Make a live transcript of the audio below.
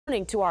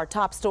To our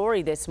top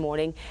story this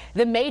morning,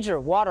 the major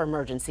water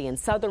emergency in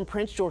southern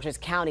Prince George's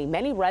County.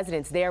 Many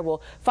residents there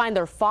will find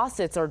their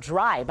faucets are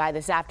dry by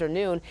this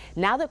afternoon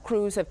now that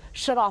crews have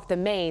shut off the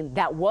main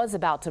that was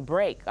about to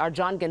break. Our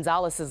John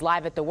Gonzalez is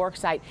live at the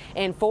worksite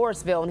in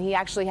Forestville, and he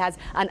actually has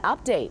an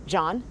update.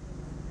 John?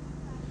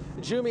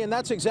 Jumi, and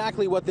that's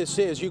exactly what this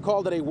is. You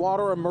called it a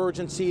water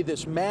emergency,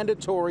 this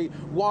mandatory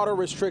water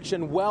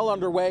restriction well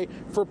underway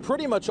for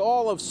pretty much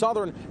all of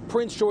southern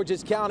Prince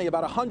George's County.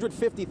 About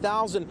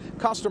 150,000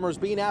 customers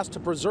being asked to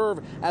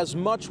preserve as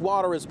much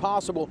water as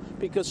possible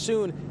because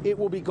soon it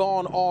will be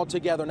gone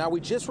altogether. Now, we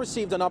just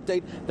received an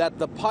update that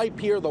the pipe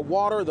here,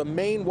 the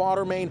main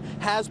water main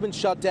has been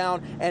shut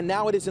down, and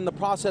now it is in the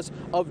process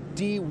of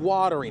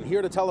dewatering.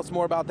 Here to tell us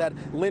more about that,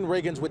 Lynn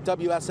Riggins with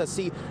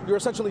WSSC. You're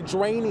essentially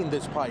draining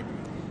this pipe.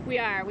 We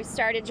are. We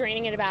started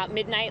draining it about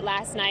midnight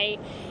last night.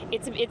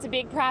 It's a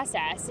big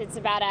process. It's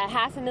about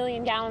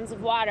 500,000 gallons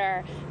of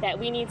water that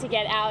we need to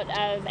get out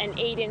of an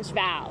 8-inch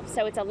valve.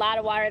 So it's a lot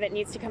of water that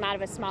needs to come out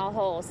of a small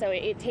hole. So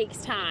it takes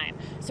time.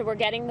 So we're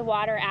getting the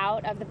water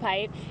out of the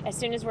pipe. As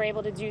soon as we're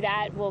able to do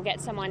that, we'll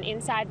get someone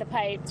inside the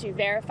pipe to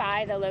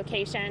verify the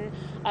location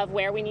of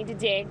where we need to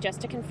dig just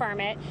to confirm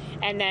it.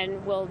 And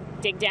then we'll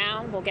dig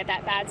down, we'll get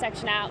that bad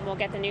section out, and we'll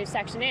get the new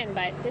section in.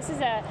 But this is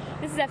a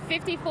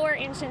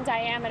 54-inch in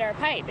diameter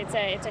pipe. It's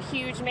a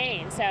huge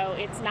main, so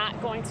it's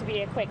not going to be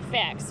a quick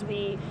fix.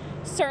 We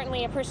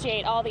certainly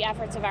appreciate all the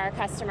efforts of our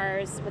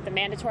customers with the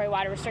mandatory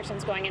water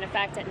restrictions going in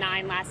effect at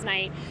 9 last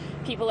night.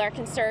 People are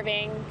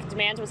conserving.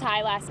 Demand was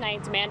high last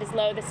night. Demand is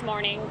low this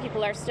morning.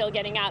 People are still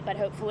getting up, but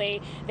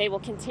hopefully they will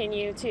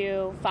continue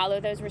to follow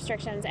those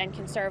restrictions and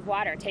conserve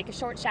water. Take a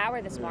short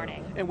shower this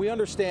morning. And we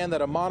understand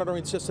that a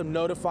monitoring system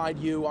notified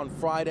you on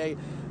Friday.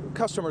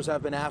 Customers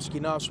have been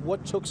asking us,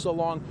 what took so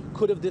long?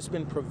 Could have this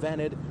been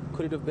prevented?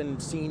 Could it have been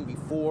seen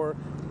before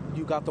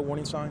you got the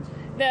warning signs?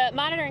 The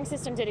monitoring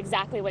system did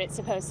exactly what it's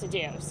supposed to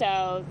do,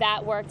 so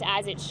that worked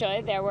as it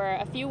should. There were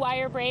a few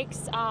wire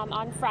breaks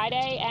on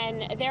Friday,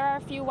 and there are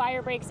a few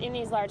wire breaks in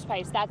these large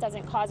pipes. That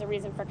doesn't cause a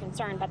reason for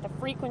concern, but the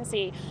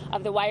frequency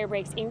of the wire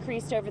breaks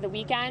increased over the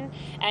weekend,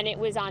 and it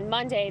was on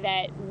Monday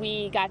that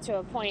we got to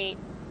a point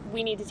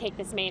we need to take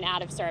this main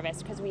out of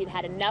service because we'd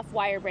had enough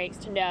wire breaks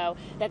to know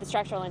that the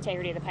structural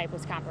integrity of the pipe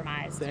was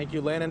compromised. Thank you,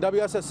 Lynn. And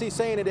WSSC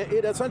saying it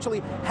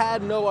essentially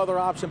had no other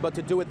option but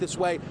to do it this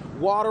way.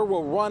 Water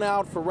will run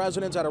out for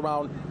residents at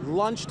around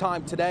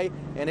lunchtime today,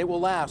 and it will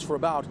last for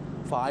about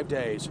 5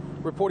 days.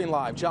 Reporting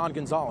live, John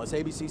Gonzalez,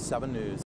 ABC 7 News.